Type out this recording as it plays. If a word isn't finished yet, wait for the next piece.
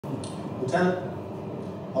Lieutenant,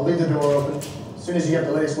 I'll leave the door open. As soon as you get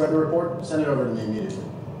the latest weather report, send it over to me immediately.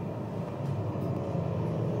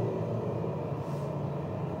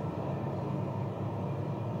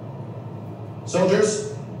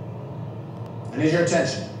 Soldiers, I need your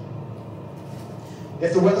attention.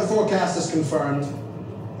 If the weather forecast is confirmed,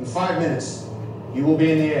 in 5 minutes, you will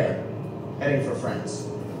be in the air, heading for France.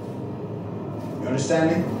 You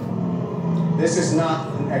understand me? This is not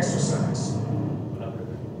an exercise.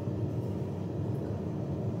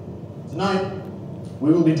 Tonight,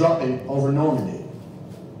 we will be dropping over Normandy.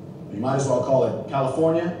 You might as well call it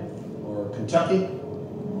California, or Kentucky,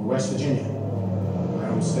 or West Virginia, my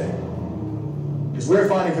home state. Because we're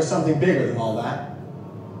fighting for something bigger than all that.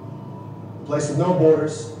 A place with no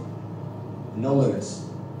borders, and no limits.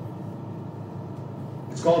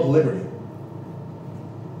 It's called liberty.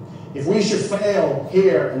 If we should fail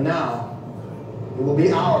here and now, it will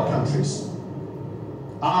be our countries,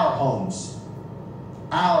 our homes,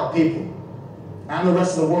 our people, and the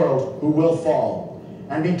rest of the world who will fall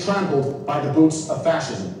and be trampled by the boots of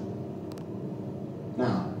fascism.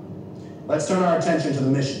 Now, let's turn our attention to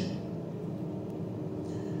the mission.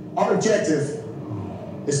 Our objective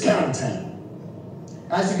is Countertown.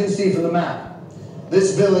 As you can see from the map,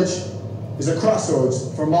 this village is a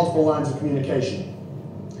crossroads for multiple lines of communication.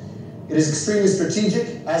 It is extremely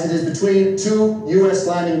strategic as it is between two U.S.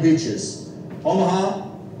 landing beaches, Omaha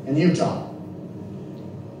and Utah.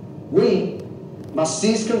 We must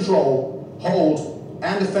seize control, hold,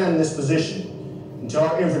 and defend this position until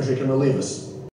our infantry can relieve us.